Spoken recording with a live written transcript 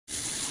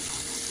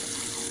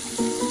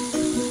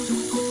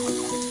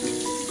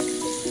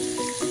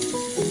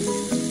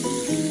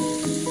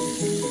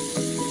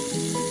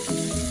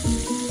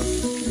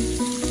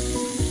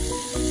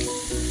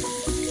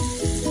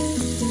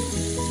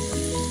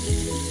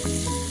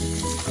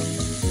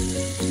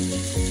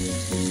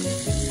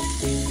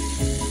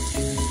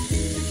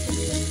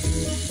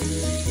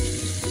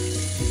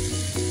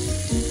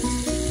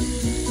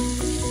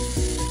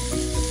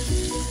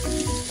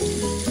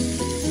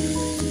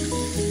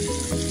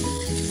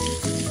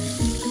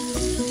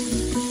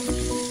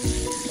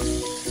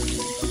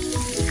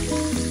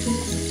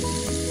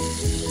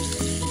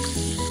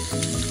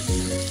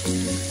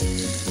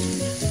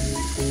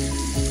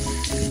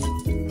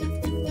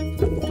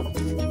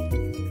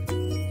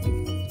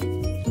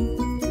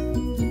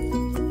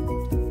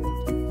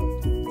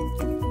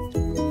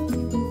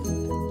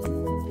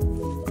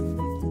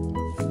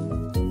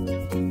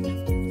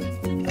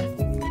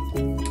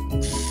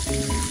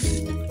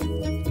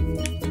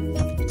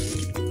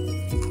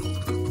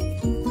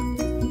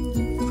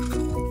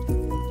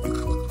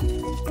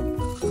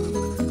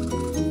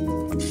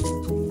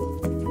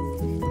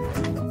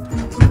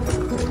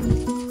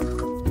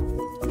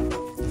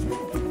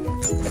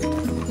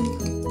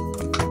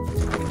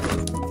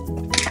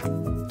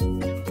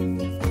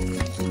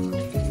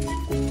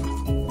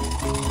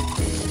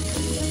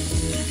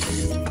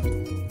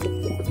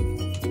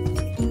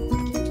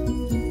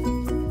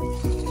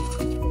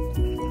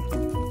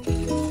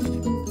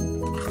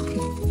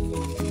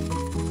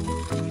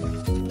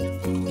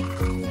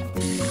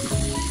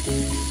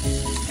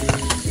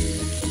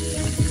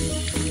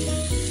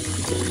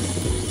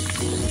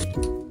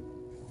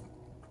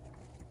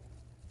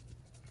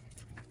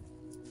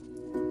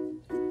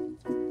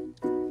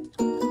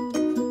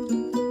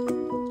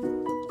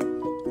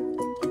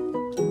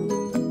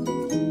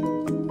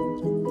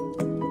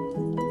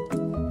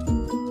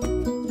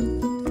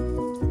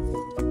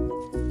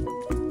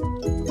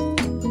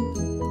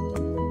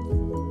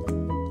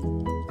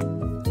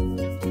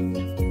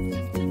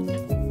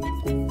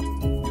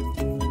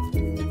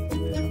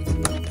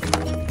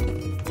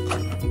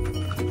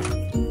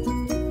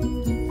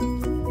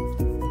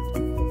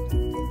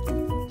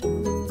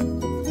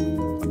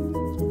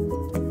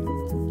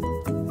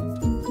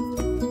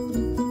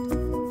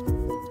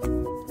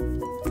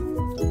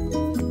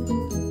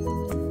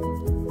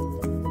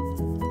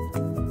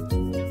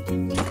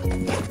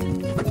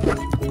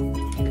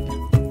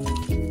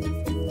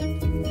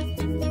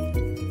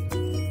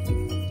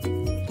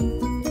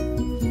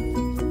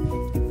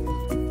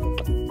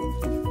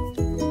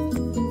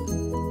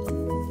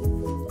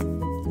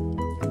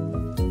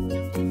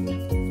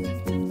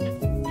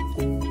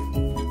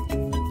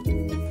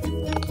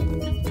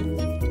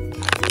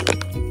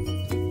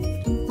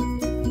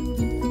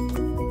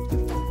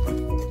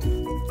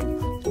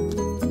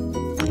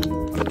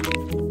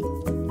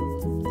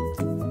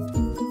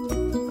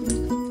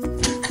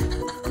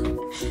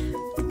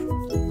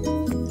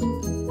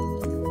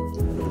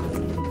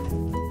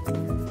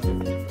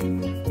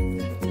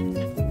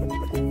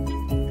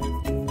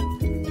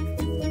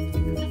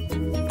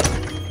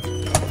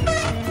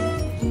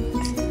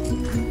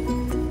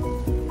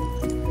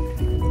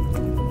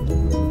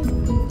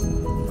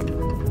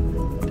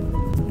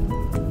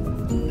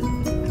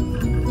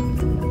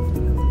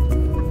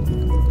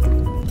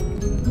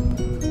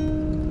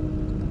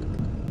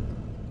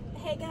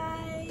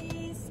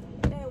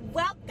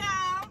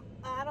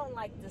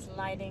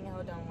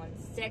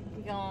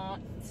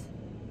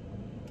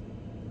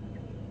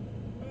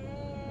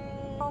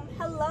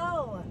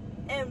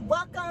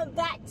welcome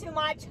back to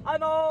my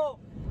channel.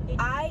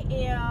 I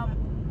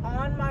am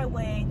on my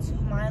way to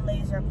my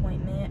laser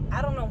appointment.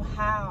 I don't know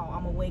how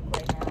I'm awake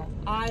right now.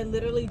 I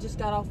literally just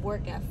got off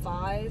work at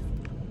 5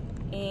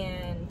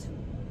 and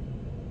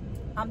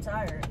I'm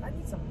tired. I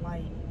need some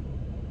light.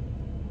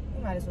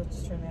 We might as well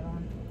just turn that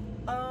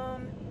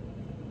on.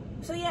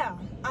 So yeah,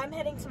 I'm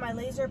heading to my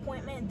laser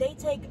appointment. They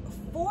take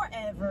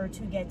forever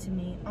to get to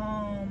me.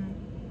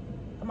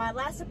 My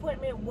last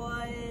appointment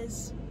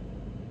was,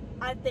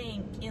 I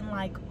think, in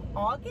like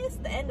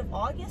August, the end of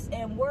August,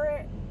 and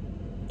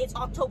it's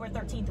October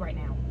 13th right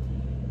now.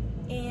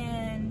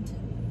 And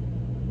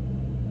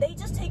they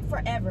just take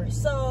forever.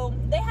 So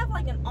they have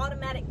like an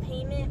automatic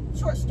payment,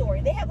 short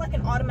story, they have like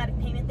an automatic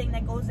payment thing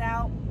that goes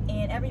out,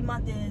 and every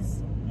month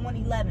is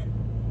 $111.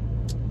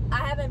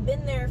 I haven't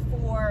been there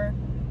for,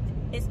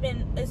 it's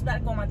about to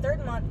go on my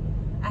 3rd month.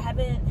 I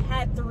haven't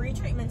had 3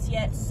 treatments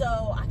yet, so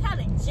I kind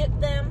of gypped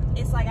them.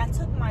 It's like I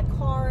took my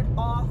card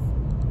off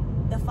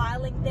the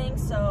filing thing,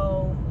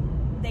 so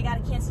they got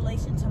a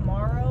cancellation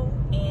tomorrow,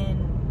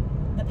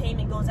 and the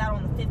payment goes out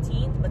on the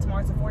 15th, but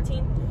tomorrow's the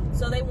 14th,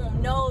 so they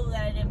won't know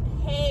that I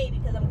didn't pay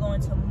because I'm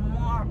going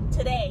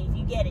today, if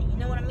you get it, you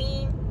know what I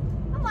mean?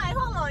 I'm like,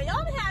 hold on,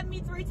 y'all done had me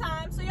 3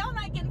 times, so y'all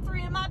not getting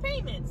 3 of my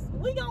payments.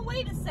 We gonna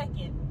wait a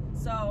second.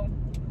 So,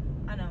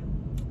 I know.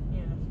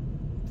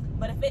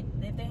 But if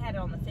they had it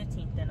on the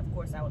 15th, then of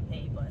course I would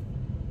pay, but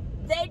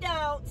they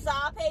don't, so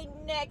I'll pay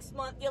next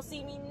month. You'll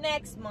see me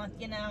next month,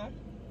 you know.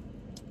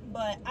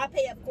 But I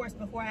pay, of course,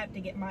 before I have to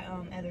get my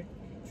other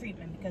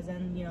treatment, because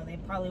then, you know, they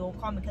probably won't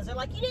call me because they're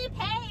like, you didn't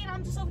pay, and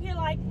I'm just over here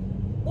like,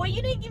 well,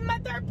 you didn't give me my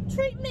 3rd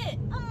treatment.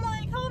 I'm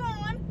like, hold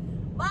on.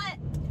 But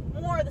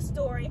more of the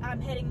story, I'm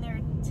heading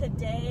there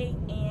today,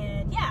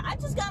 and yeah, I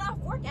just got off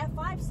work at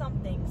 5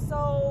 something,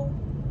 so.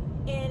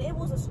 And it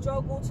was a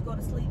struggle to go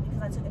to sleep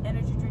because I took an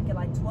energy drink at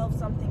like 12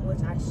 something,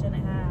 which I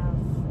shouldn't have.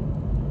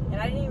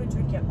 And I didn't even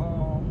drink at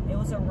all. It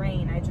was a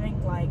rain. I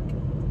drank like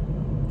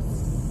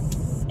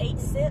 8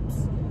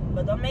 sips,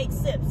 but them 8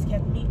 sips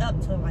kept me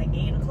up till like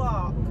 8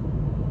 o'clock.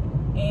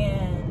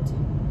 And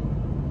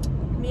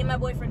me and my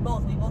boyfriend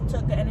we both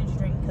took an energy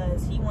drink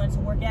because he wanted to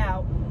work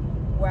out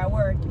where I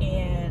work,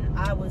 and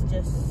I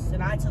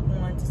took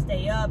one to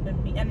stay up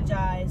and be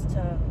energized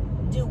to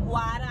do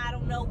what, I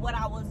don't know what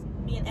I was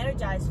being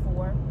energized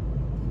for.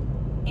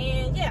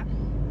 And yeah,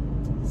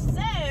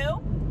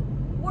 so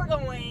we're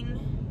going,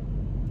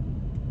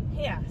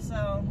 yeah,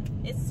 so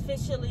it's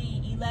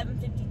officially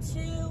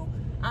 11:52.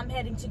 I'm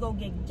heading to go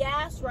get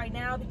gas right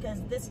now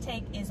because this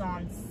tank is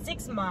on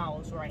 6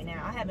 miles right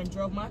now. I haven't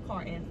drove my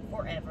car in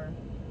forever.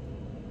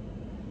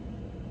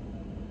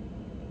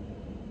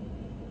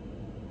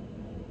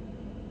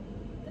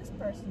 This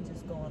person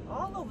just going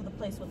all over the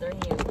place with their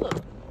hands.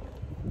 Look,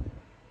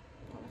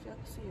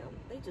 see them.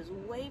 They just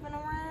waving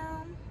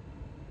around.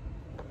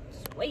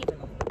 Just waving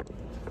them.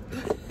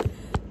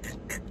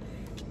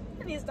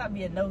 I need to stop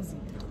being nosy.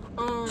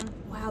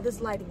 Wow,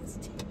 this lighting is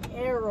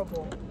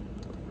terrible.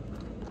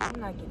 I'm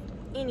not getting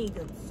any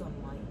good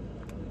sunlight.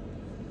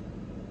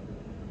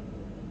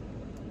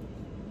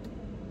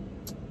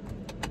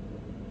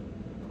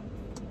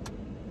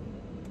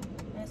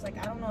 And it's like,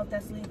 I don't know if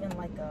that's leaving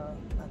like a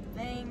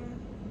thing.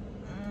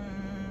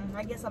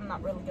 I guess I'm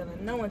not really gonna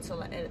know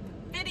until I edit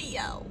the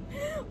video,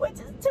 which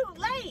is too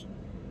late.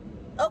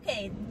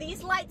 Okay,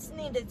 these lights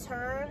need to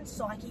turn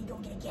so I can go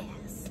get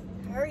gas.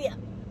 Hurry up.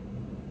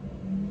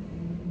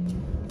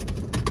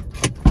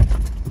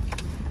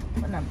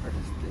 What number is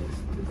this?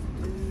 This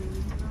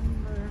is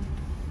number...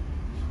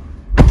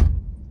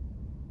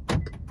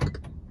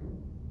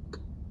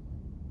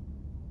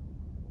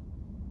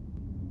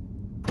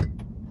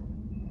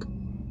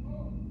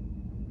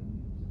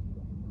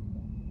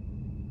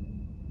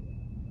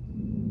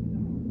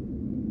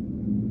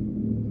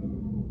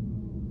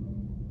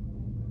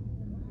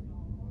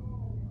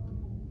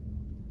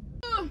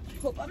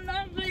 Hope I'm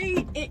not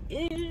late. It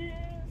is.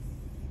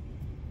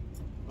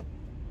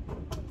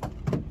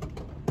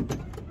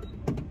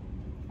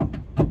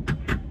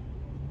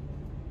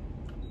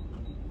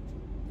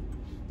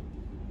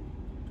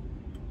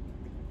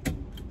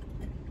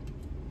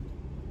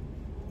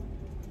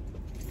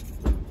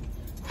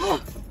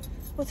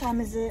 What time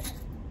is it?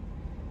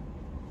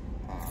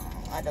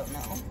 I don't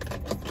know.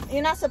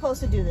 You're not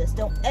supposed to do this.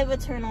 Don't ever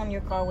turn on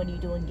your car when you're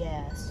doing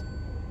gas.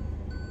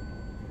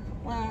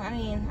 Well, I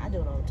mean, I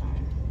do it all the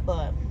time,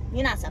 but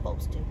you're not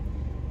supposed to.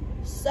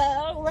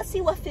 So let's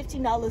see what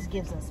 $15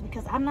 gives us,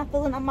 because I'm not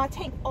filling up my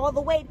tank all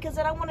the way because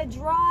I don't want to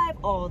drive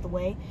all the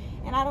way,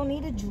 and I don't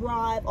need to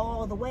drive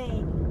all the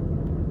way.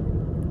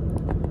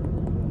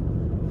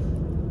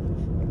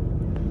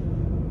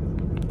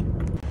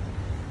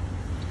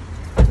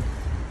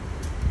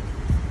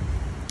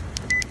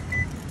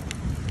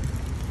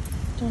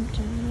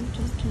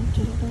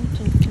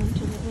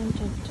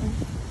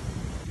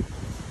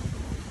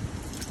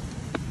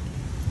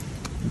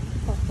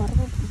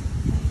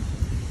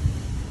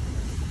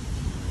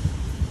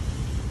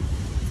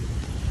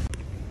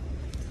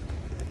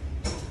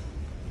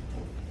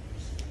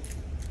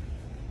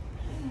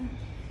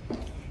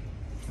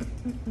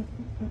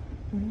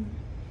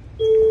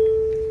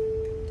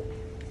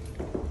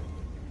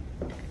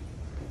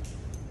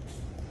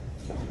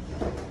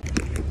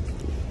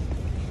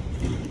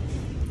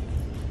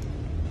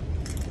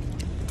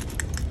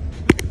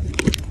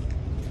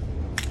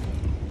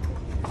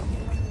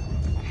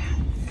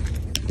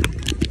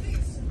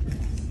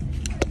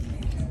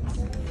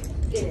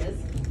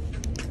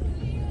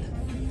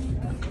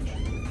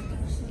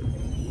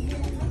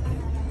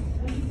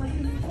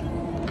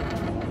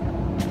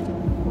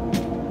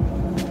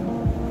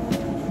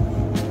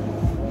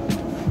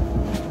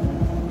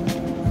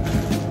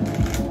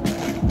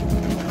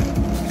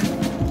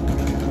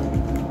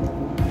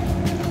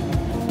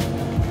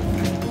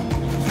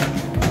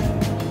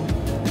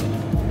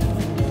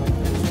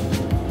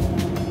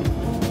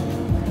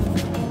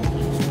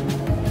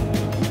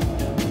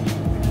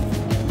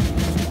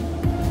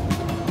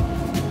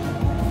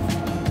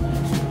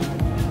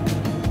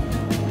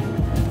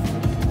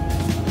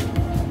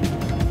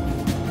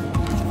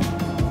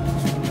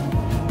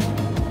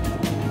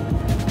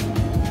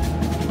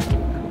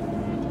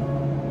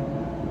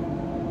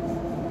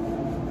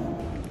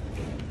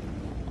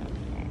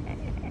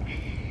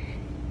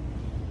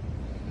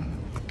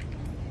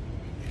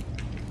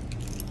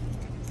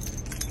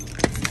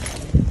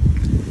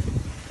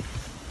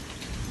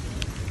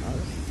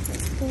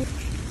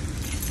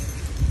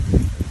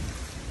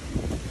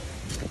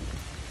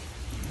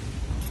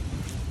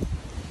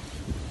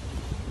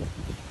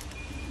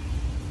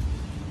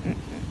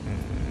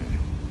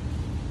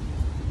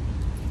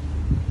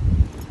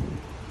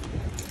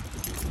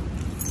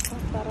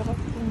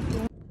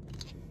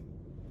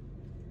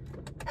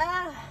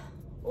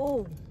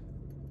 Oh,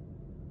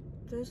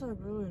 there's like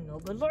really no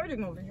good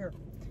lighting over here.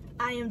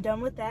 I am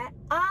done with that.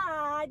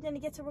 I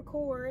didn't get to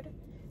record,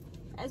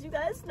 as you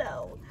guys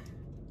know.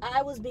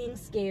 I was being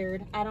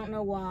scared. I don't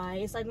know why.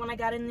 It's like when I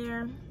got in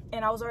there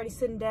and I was already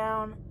sitting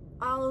down,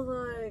 I was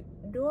like,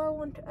 do I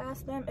want to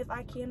ask them if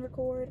I can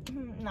record?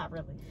 Not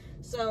really.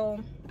 So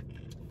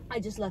I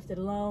just left it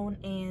alone,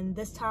 and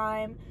this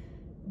time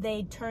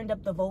they turned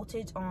up the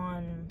voltage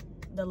on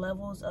the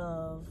levels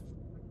of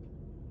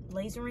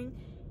lasering,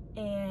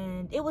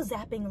 and it was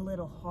zapping a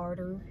little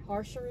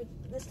harsher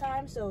this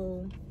time.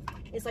 So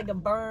it's like a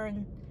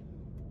burn.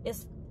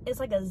 It's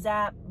like a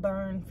zap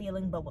burn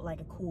feeling, but with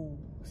like a cool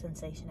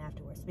sensation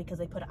afterwards, because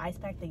they put an ice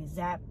pack. They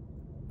zap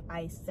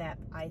ice.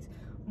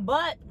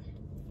 But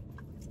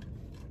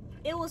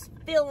it was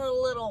feeling a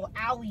little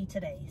owie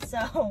today.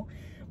 So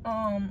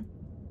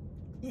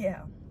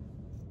yeah.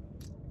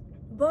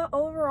 But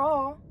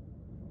overall,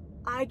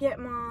 I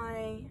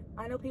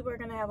know people are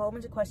gonna have a whole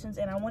bunch of questions,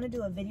 and I want to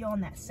do a video on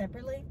that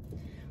separately.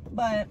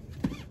 But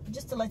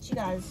just to let you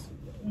guys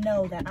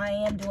know that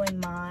I'm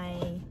doing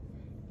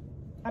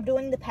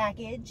the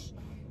package,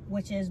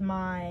 which is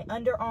my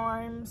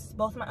underarms,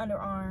 both my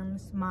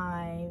underarms,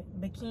 my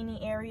bikini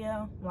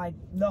area, like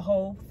the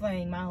whole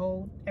thing,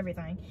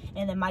 everything,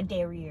 and then my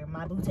derriere,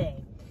 my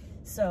bootay.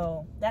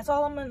 So that's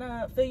all I'm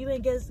gonna fill you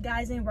in,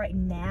 guys, in right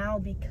now,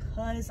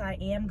 because I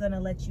am gonna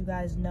let you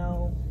guys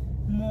know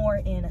more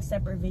in a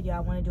separate video. I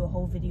want to do a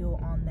whole video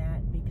on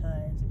that,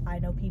 because I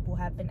know people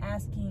have been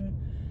asking,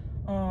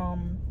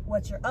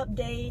 what's your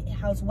update,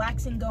 how's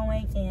waxing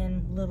going,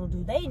 and little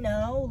do they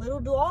know, little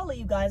do all of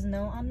you guys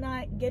know, I'm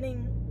not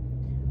getting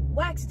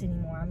waxed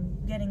anymore. I'm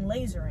getting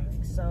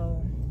lasering.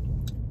 So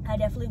I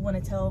definitely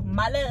want to tell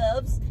my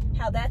loves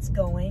how that's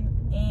going.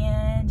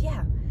 And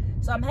yeah,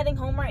 so I'm heading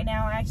home right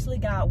now. I actually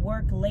got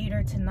work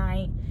later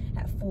tonight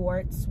at 4.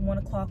 It's 1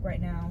 o'clock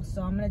right now,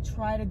 so I'm gonna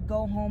try to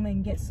go home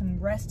and get some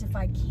rest if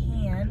I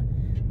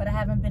can, but I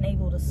haven't been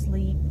able to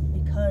sleep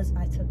because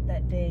I took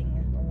that dang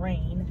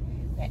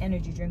that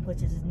energy drink,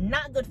 which is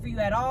not good for you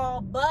at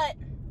all. But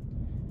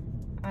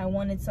I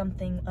wanted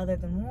something other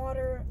than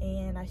water,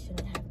 and I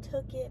shouldn't have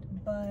took it.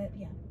 But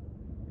yeah,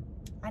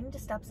 I need to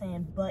stop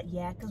saying but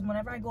yeah, because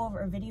whenever I go over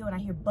a video and I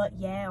hear but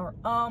yeah,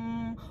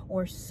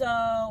 or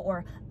so,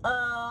 or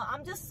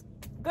I'm just,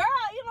 girl,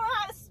 you know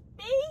how to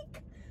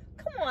speak?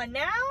 Come on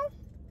now.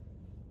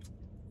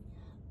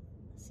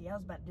 See, I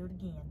was about to do it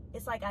again.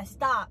 It's like I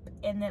stop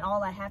and then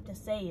all I have to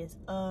say is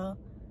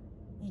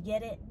you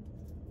get it?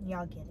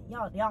 Y'all get it.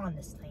 Y'all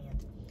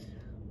understand.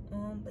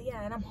 But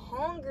yeah, and I'm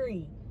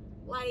hungry.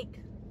 Like,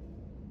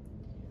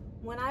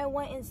 when I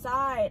went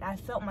inside, I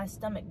felt my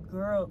stomach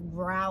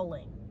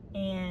growling.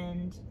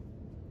 And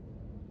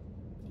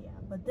yeah,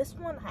 but this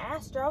one, I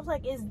asked her, I was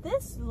like, is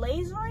this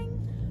lasering?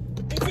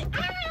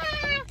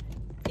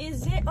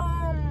 Is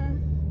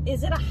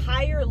it a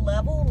higher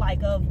level,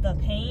 like, of the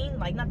pain?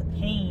 Like, not the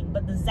pain,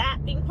 but the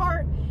zapping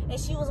part? And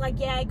she was like,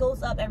 yeah, it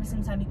goes up every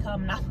single time you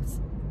come. And I was,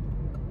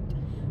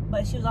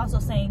 but she was also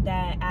saying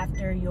that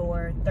after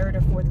your 3rd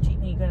or 4th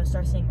treatment, you're gonna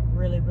start seeing a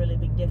really, really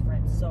big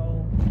difference.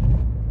 So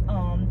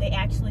they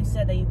actually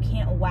said that you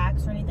can't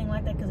wax or anything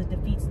like that because it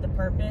defeats the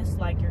purpose.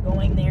 Like, you're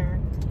going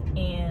there,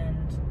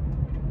 and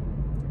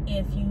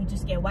if you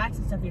just get waxed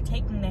and stuff, you're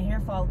taking the hair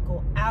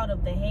follicle out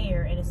of the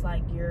hair, and it's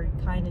like you're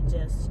kind of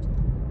just,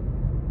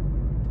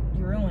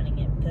 you're ruining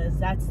it, because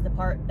that's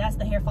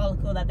the hair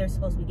follicle that they're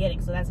supposed to be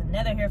getting. So that's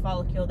another hair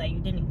follicle that you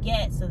didn't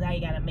get, so now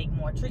you got to make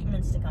more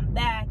treatments to come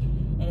back,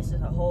 and it's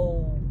just a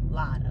whole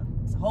lot.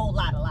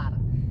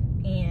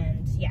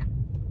 And yeah,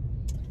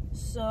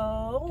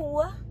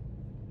 so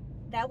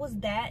that was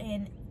that.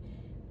 And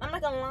I'm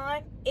not gonna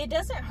lie, it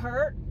doesn't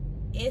hurt,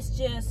 it's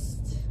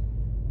just,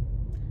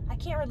 I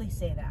can't really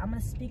say that. I'm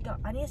gonna speak up.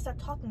 I need to stop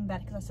talking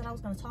about it, because I said I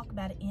was gonna talk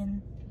about it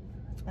in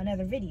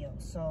another video.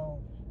 So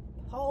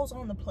pause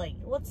on the plate.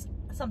 What's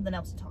something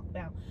else to talk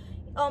about?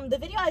 The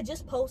video I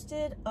just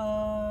posted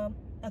a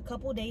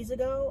couple days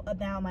ago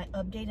about my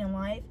update in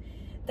life,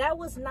 that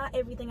was not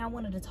everything I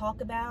wanted to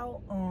talk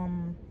about.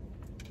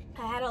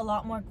 I had a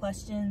lot more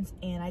questions,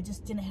 and I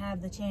just didn't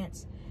have the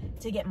chance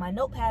to get my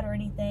notepad or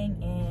anything.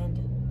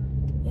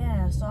 And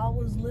yeah, so I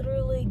was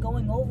literally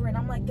going over it.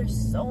 I'm like,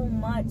 there's so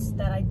much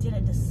that I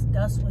didn't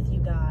discuss with you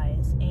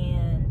guys.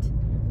 And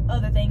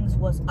other things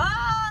was,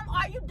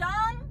 are you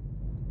dumb?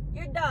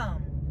 You're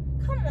dumb.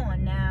 Come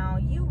on now,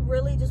 you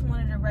really just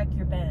wanted to wreck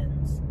your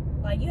Benz.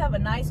 Like, you have a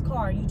nice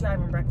car and you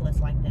driving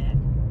reckless like that.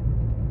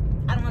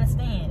 I don't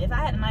understand. If I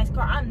had a nice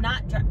car, I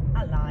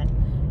lied.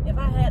 If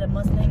I had a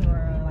Mustang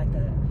or like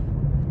a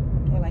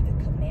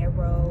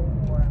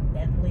Camaro or a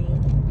Bentley,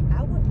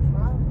 I would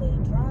probably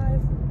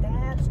drive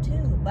fast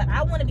too. But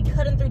I want to be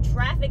cutting through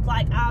traffic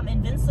like I'm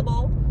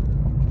invincible.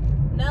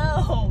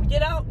 No, you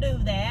don't do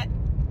that.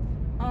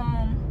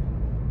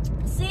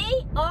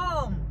 See?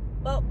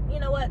 But you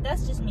know what?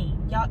 That's just me.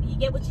 Y'all, you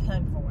get what you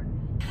come for.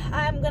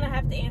 I'm gonna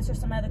have to answer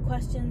some other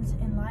questions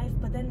in life,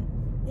 but then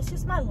it's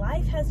just my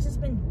life has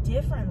just been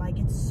different. Like,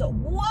 it's so,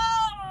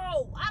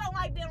 whoa! I don't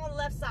like being on the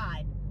left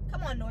side.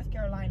 Come on, North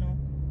Carolina.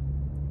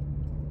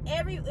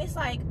 It's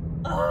like,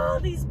 oh,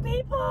 these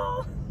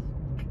people.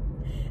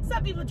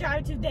 Some people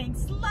drive too dang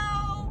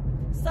slow.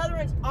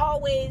 Southerns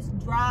always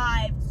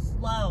drive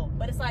slow,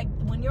 but it's like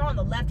when you're on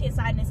the left-hand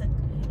side and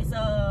it's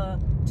a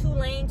two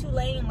lane,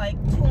 like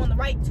 2 on the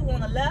right, 2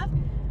 on the left.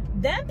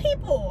 Them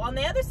people on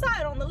the other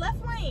side, on the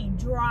left lane,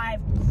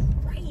 drive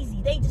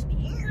crazy. They just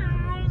be,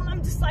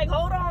 I'm just like,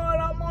 hold on,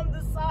 I'm on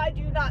the side,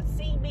 you not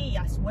see me.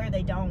 I swear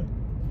they don't.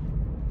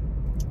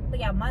 But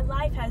yeah, my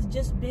life has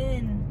just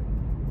been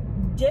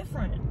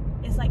different.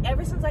 It's like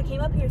ever since I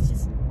came up here, it's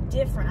just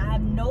different. I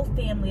have no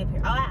family up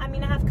here. I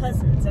mean, I have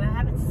cousins and I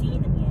haven't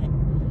seen them yet.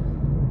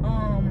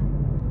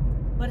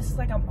 But it's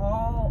like I'm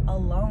all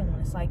alone.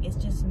 It's like it's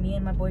just me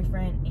and my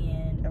boyfriend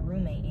and a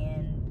roommate,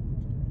 and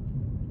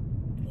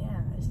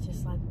yeah, it's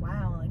just like,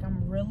 wow, like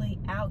I'm really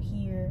out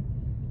here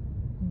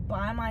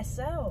by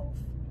myself.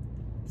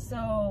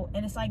 So,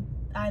 and it's like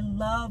I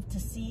love to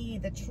see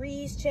the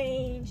trees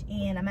change,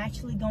 and I'm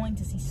actually going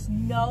to see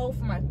snow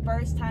for my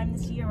first time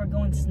this year. We're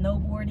going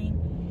snowboarding,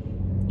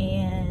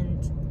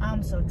 and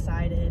I'm so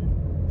excited.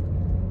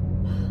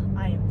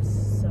 I am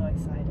so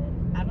excited.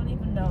 I don't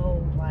even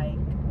know like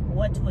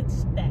what to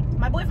expect.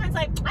 My boyfriend's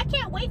like, I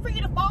can't wait for you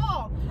to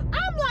fall.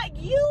 I'm like,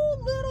 you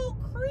little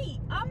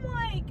creep. I'm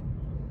like,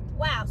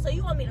 wow, so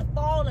you want me to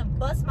fall and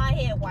bust my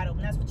head wide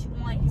open? That's what you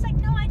want? He's like,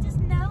 no, I just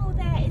know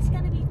that it's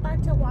gonna be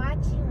fun to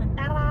watch you and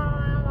da da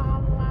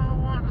da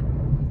da.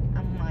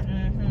 I'm like,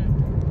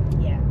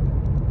 yeah,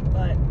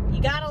 but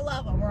you gotta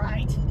love them,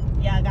 right?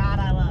 Yeah,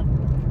 gotta love them.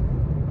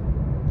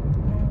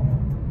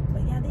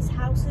 But yeah, these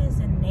houses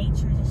and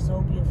nature is just so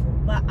beautiful.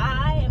 But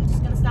I am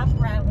just gonna stop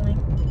rattling,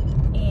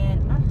 and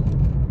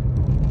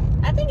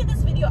I think in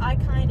this video I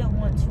kind of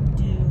want to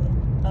do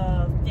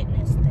a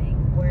fitness thing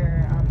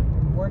where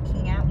I'm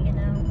working out, you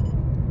know.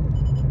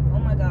 Oh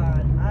my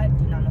god, I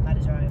do not know how to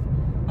drive.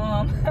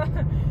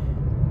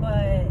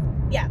 But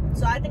yeah,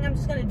 so I think I'm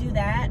just gonna do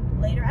that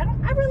later.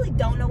 I really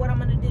don't know what I'm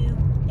gonna do,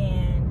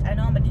 and I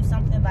know I'm gonna do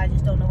something, but I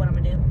just don't know what I'm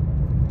gonna do.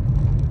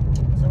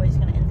 So we're just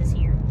gonna end this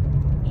here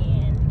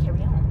and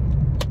carry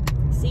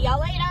on. See y'all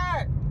later.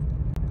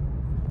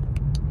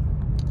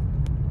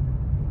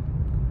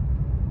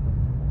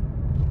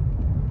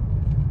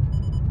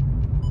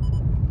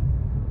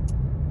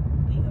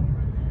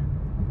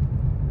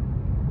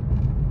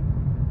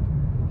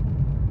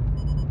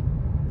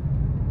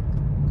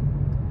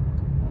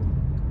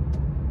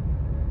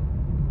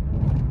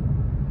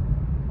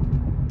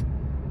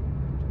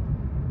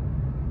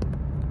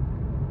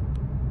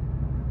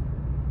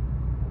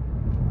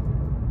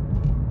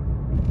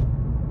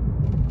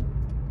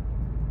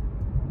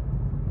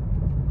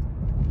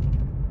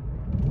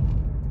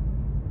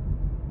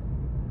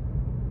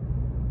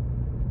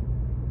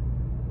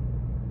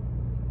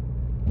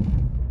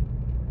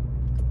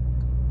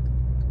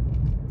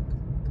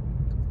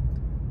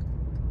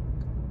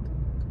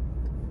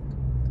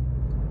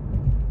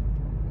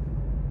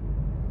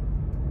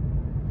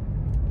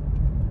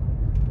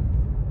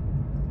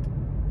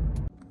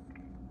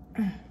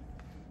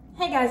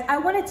 Hey guys, I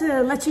wanted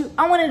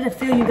to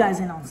fill you guys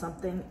in on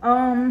something.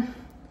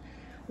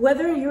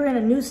 Whether you're in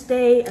a new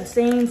state,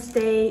 same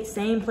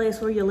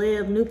place where you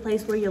live, new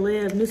place where you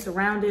live, new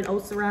surrounding,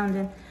 old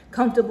surrounding,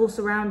 comfortable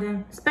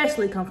surrounding,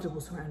 especially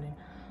comfortable surrounding.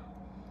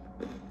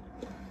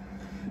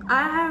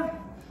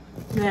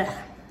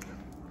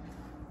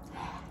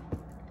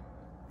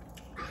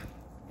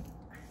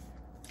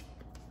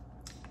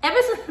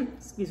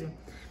 excuse me.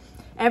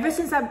 Ever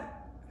since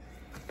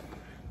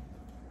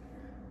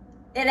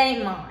it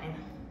ain't mine.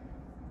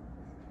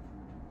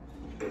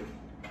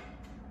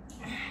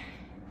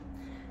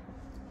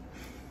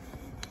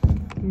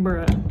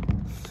 Bruh.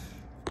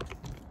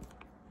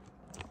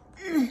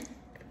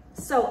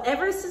 So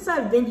ever since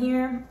I've been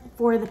here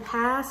for the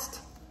past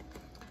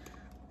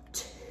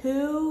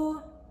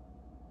two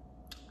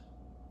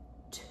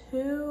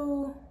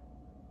or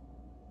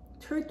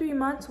 3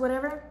 months,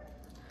 whatever,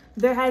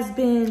 there has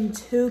been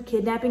 2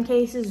 kidnapping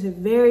cases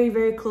very,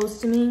 very close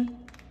to me.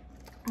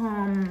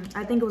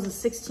 I think it was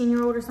a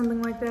 16-year-old or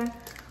something like that,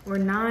 or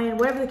 9,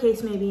 whatever the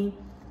case may be.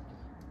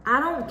 I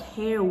don't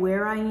care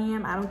where I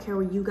am. I don't care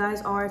where you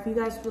guys are. If you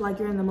guys feel like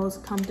you're in the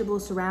most comfortable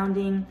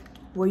surrounding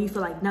where you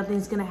feel like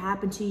nothing's gonna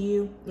happen to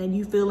you and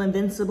you feel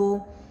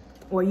invincible,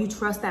 or you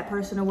trust that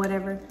person or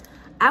whatever,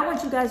 I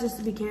want you guys just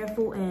to be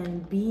careful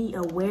and be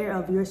aware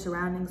of your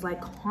surroundings,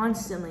 like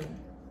constantly.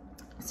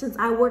 Since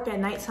I work at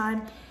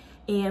nighttime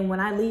and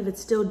when I leave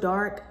it's still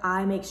dark,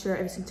 I make sure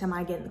every single time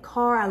I get in the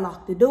car, I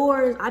lock the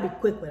doors. I be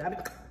quick with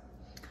it.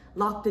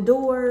 Lock the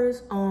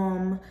doors,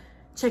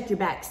 check your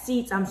back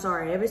seats. I'm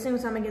sorry, every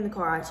single time I get in the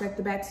car, I check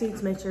the back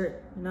seats, make sure,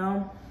 you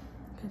know,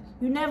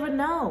 you never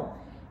know.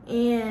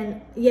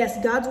 And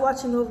yes, God's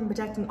watching over and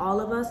protecting all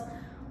of us,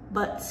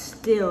 but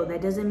still,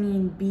 that doesn't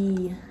mean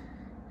be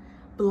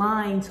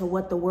blind to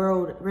what the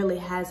world really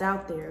has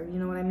out there. You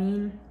know what I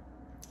mean?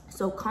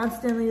 So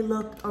constantly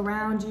look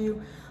around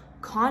you,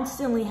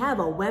 constantly have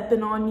a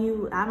weapon on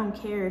you. I don't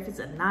care if it's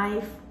a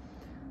knife,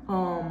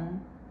 a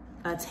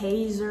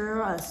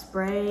taser, a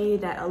spray,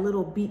 a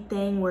little beep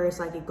thing where it's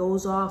like it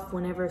goes off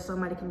whenever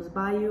somebody comes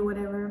by you or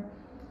whatever,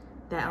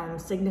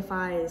 that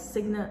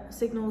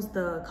signals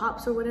the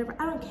cops or whatever.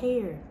 I don't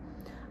care.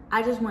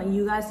 I just want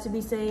you guys to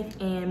be safe,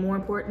 and more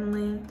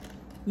importantly,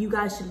 you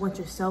guys should want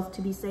yourself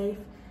to be safe,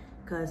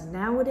 because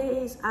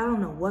nowadays I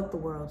don't know what the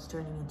world's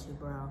turning into,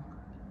 bro.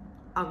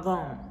 I'm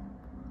gone.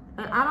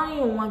 And I don't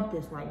even want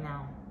this right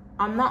now.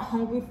 I'm not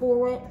hungry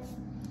for it.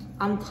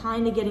 I'm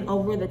kind of getting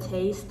over the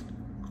taste.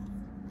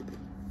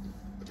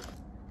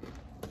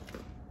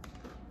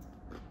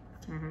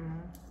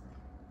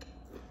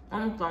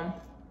 I'm done.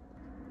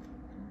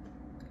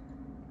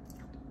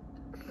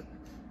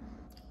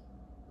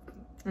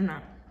 I'm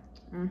not.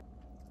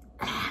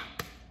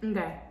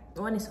 Okay.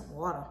 Oh, I need some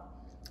water.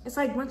 It's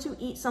like once you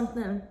eat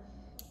something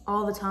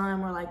all the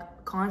time or like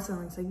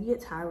constantly, it's like you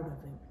get tired of it.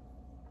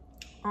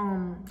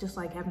 Just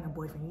like having a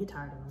boyfriend, you get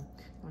tired of him.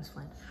 That's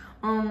fine.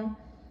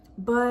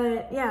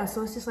 But yeah,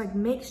 so it's just like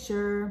make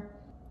sure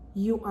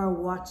you are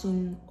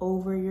watching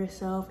over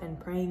yourself and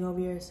praying over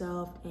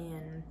yourself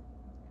and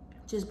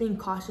just being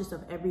cautious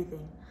of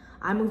everything.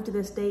 I moved to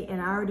this state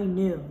and I already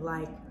knew,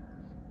 like,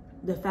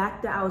 the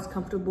fact that I was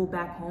comfortable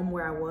back home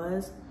where I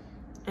was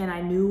and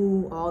I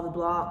knew all the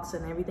blocks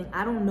and everything.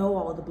 I don't know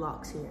all the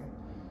blocks here.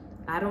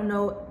 I don't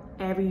know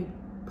every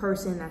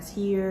person that's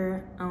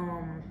here.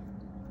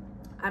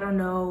 I don't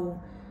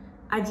know.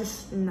 I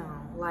just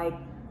know, like,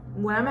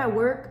 when I'm at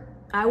work,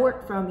 I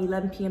work from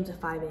 11 p.m. to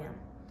 5 a.m.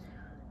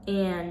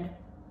 And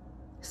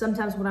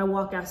sometimes when I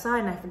walk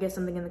outside and I forget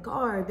something in the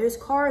car, there's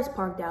cars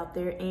parked out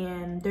there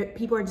and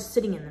people are just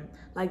sitting in them.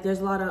 Like, there's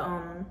a lot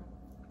of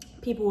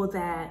people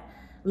that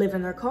live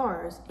in their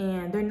cars,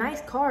 and they're nice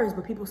cars,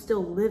 but people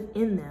still live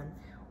in them,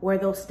 or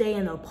they'll stay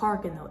and they'll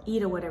park and they'll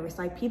eat or whatever. It's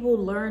like people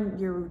learn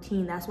your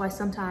routine. That's why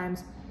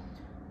sometimes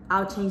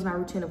I'll change my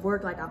routine of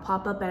work. Like, I'll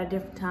pop up at a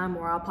different time,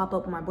 or I'll pop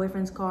up in my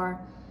boyfriend's car,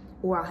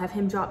 or I'll have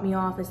him drop me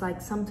off. It's like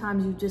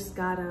sometimes you just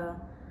gotta,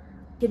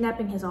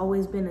 kidnapping has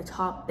always been a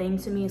top thing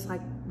to me. It's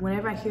like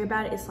whenever I hear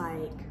about it, it's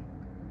like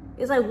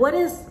what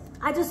is,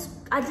 I just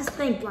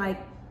think, like,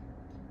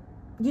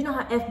 you know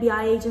how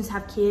FBI agents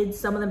have kids?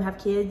 Some of them have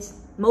kids,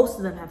 most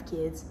of them have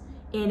kids.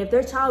 And if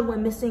their child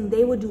went missing,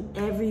 they would do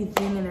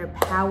everything in their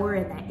power,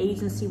 and that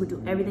agency would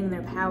do everything in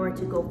their power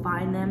to go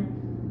find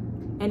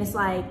them. And it's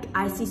like,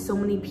 I see so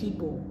many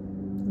people,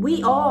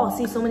 we all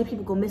see so many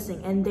people go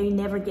missing and they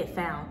never get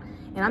found.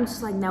 And I'm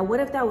just like, now what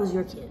if that was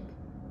your kid?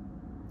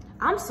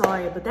 I'm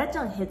sorry, but that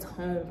junk hits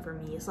home for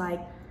me. It's like,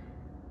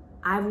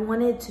 I've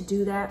wanted to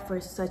do that for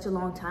such a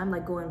long time,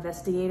 like go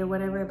investigate or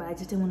whatever, but I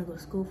just didn't want to go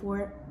to school for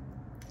it.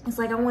 It's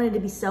like I wanted to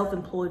be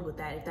self-employed with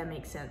that, if that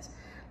makes sense.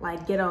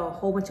 Like get a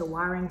whole bunch of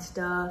wiring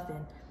stuff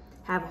and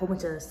have a whole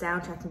bunch of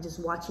soundtracks and just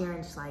watch here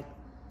and just like,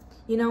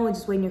 you know, and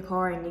just wait in your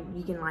car and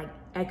you can like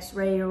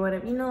x-ray or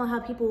whatever. You know how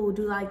people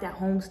do like that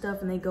home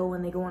stuff and they go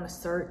on a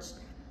search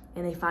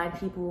and they find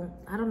people.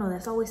 I don't know,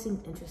 that's always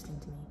seemed interesting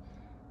to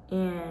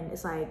me. And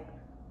it's like,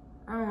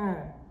 I don't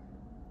know.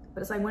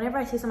 But it's like whenever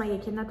I see somebody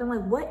get kidnapped, I'm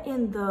like, what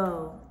in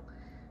the,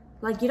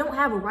 like, you don't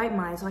have a right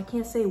mind, so I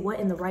can't say what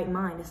in the right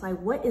mind. It's like,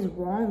 what is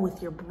wrong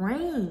with your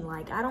brain?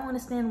 Like, I don't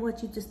understand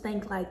what you just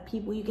think, like,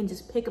 people, you can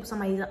just pick up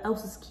somebody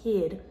else's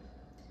kid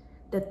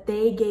that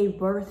they gave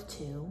birth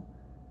to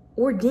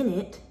or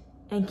didn't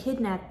and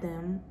kidnap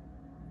them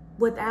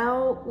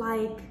without,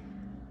 like,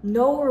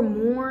 no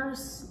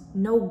remorse,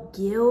 no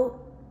guilt,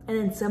 and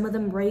then some of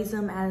them raise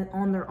them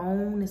on their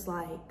own. It's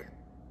like,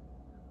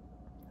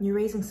 You're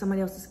raising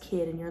somebody else's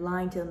kid and you're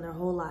lying to them their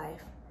whole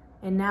life.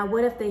 And now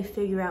what if they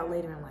figure out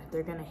later in life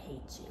they're gonna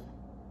hate you?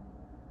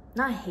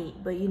 Not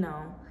hate, but you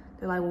know,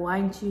 they're like,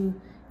 why didn't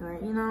you, or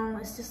you know,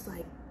 it's just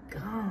like,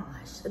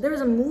 gosh. There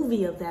was a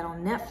movie of that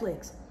on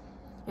Netflix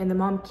and the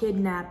mom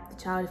kidnapped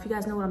the child. If you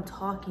guys know what I'm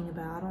talking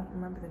about, I don't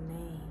remember the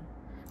name.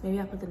 Maybe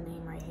I'll put the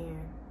name right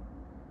here.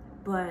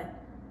 But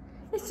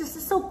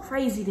it's so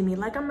crazy to me.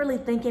 Like, I'm really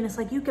thinking, it's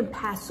like you can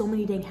pass so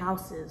many dang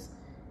houses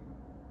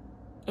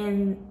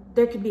and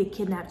there could be a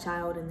kidnapped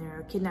child in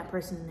there, a kidnapped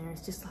person in there.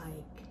 It's just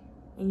like,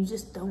 and you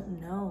just don't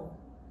know.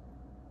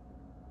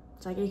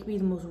 It's like it could be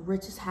the most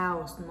richest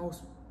house, the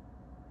most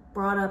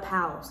brought up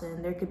house,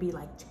 and there could be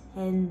like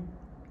 10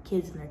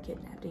 kids in there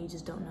kidnapped and you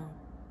just don't know.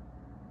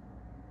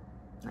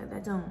 Like I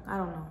don't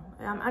know.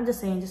 I'm just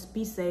saying, just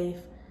be safe.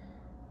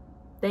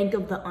 Think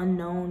of the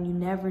unknown. You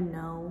never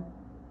know.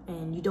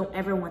 And you don't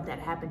ever want that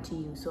to happen to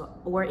you. So,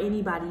 or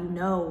anybody you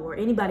know, or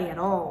anybody at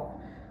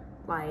all.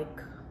 Like,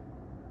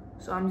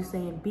 so I'm just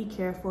saying, be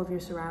careful of your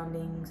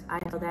surroundings. I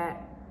know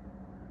that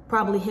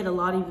probably hit a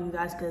lot of you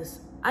guys because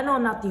I know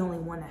I'm not the only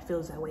one that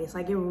feels that way. It's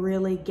like it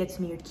really gets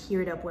me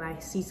teared up when I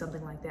see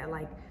something like that.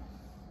 Like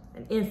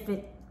an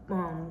infant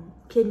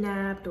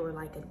kidnapped, or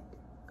like a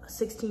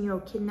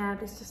 16-year-old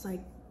kidnapped. It's just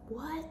like,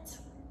 what?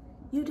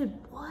 You did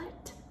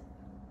what?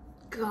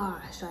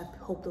 Gosh, I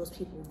hope those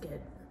people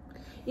get...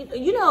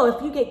 You know,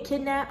 if you get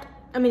kidnapped,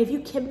 I mean, if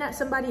you kidnap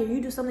somebody or you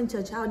do something to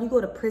a child, you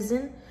go to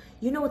prison,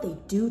 you know what they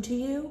do to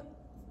you?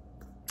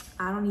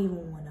 I don't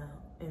even want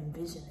to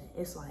envision it.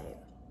 It's like,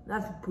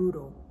 that's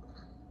brutal.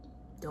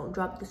 Don't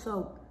drop the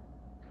soap.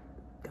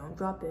 Don't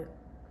drop it.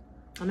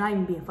 I'm not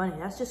even being funny.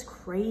 That's just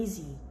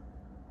crazy.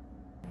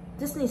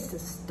 This needs to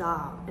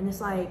stop. And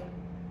it's like,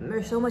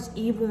 there's so much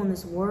evil in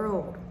this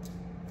world.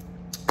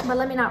 But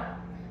let me not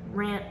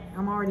rant.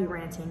 I'm already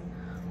ranting.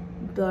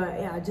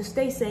 But yeah, just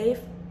stay safe.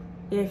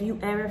 If you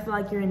ever feel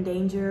like you're in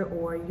danger,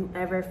 or you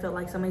ever feel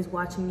like somebody's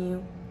watching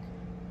you,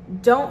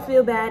 don't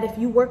feel bad. If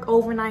you work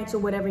overnights or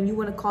whatever and you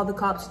want to call the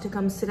cops to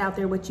come sit out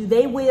there with you,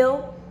 they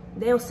will.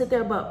 They'll sit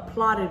there but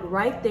plotted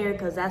right there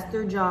because that's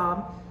their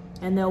job,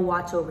 and they'll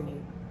watch over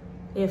you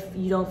if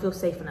you don't feel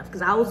safe enough.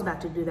 Because I was about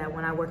to do that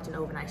when I worked an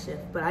overnight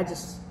shift, but I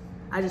just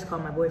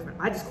called my boyfriend.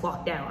 I just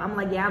clocked out. I'm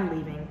like, yeah, I'm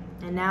leaving.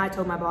 And now I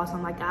told my boss,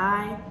 I'm like,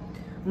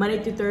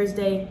 Monday through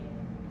Thursday,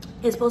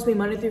 it's supposed to be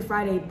Monday through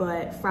Friday,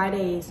 but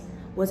Fridays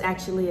was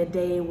actually a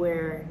day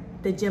where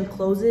the gym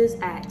closes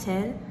at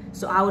 10.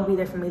 So I would be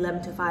there from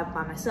 11 to 5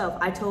 by myself.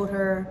 I told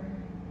her,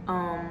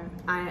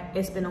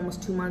 it's been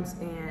almost 2 months,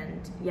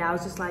 and yeah, I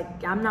was just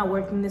like, I'm not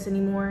working this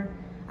anymore.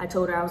 I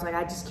told her, I was like,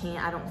 I just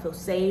can't, I don't feel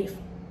safe.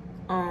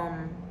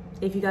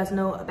 If you guys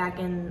know, back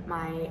in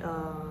my,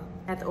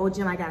 at the old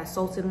gym, I got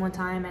assaulted one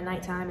time at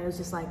nighttime. It was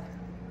just like,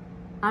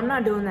 I'm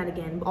not doing that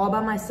again, all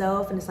by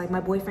myself. And it's like, my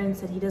boyfriend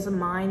said he doesn't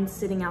mind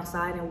sitting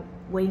outside and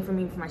waiting for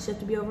me for my shift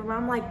to be over, but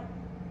I'm like,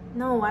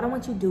 no, I don't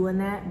want you doing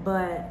that.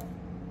 But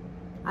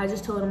I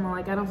just told him,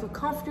 like, I don't feel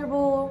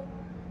comfortable,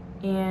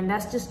 and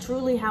that's just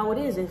truly how it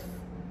is, if,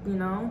 you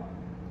know.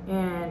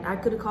 And I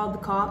could have called the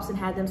cops and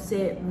had them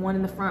sit, one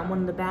in the front, one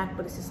in the back,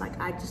 but it's just like,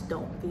 I just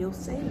don't feel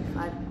safe,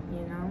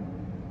 you know.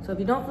 So if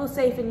you don't feel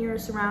safe in your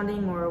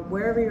surrounding or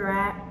wherever you're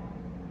at,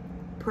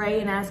 pray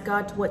and ask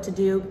God what to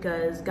do,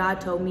 because God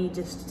told me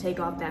just to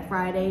take off that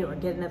Friday or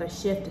get another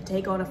shift to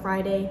take on a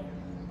Friday,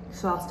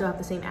 so I'll still have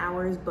the same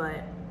hours.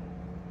 But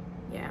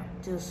yeah,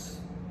 just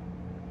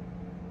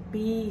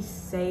be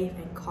safe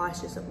and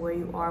cautious of where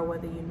you are,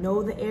 whether you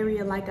know the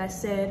area, like I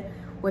said,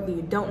 whether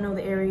you don't know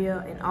the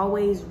area. And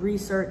always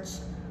research,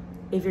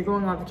 if you're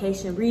going on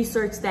vacation,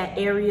 research that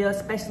area.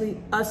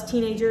 Especially us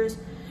teenagers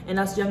and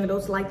us young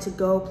adults like to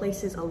go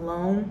places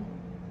alone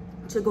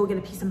to go get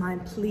a peace of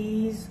mind.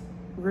 Please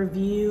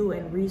review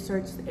and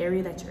research the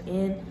area that you're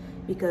in,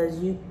 because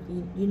you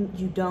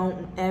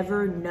don't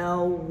ever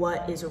know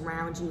what is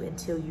around you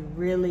until you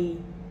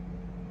really,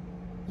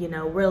 you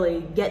know,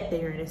 really get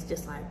there. And it's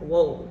just like,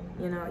 whoa,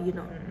 you know, you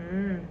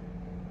don't.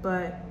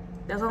 But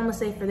that's all I'm gonna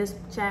say for this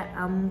chat.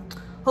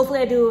 Hopefully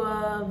I do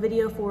a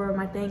video for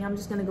my thing. I'm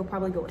just gonna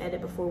probably go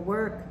edit before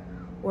work,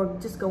 or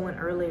just go in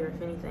earlier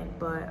if anything.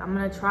 But I'm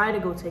gonna try to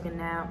go take a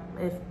nap.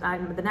 If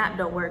the nap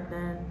don't work,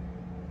 then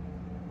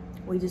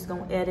we just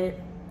gonna edit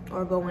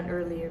or go in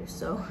earlier.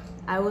 So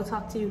I will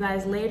talk to you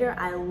guys later.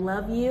 I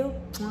love you.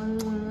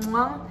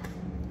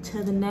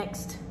 To the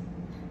next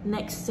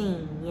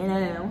scene, you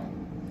know.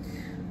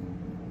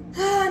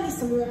 I need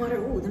some water.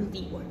 Ooh, them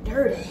feet were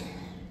dirty.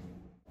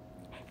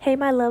 Hey,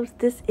 my loves,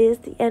 this is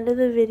the end of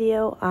the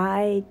video.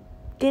 I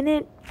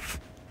didn't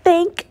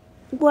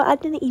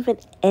even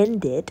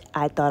end it.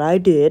 I thought I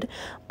did,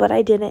 but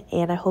I didn't.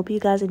 And I hope you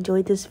guys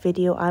enjoyed this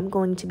video. I'm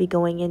going to be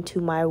going into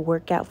my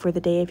workout for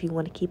the day. If you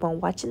want to keep on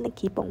watching, then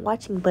keep on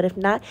watching. But if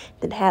not,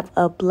 then have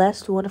a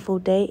blessed, wonderful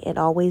day, and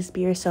always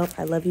be yourself.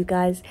 I love you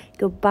guys.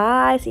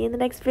 Goodbye. See you in the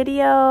next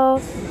video.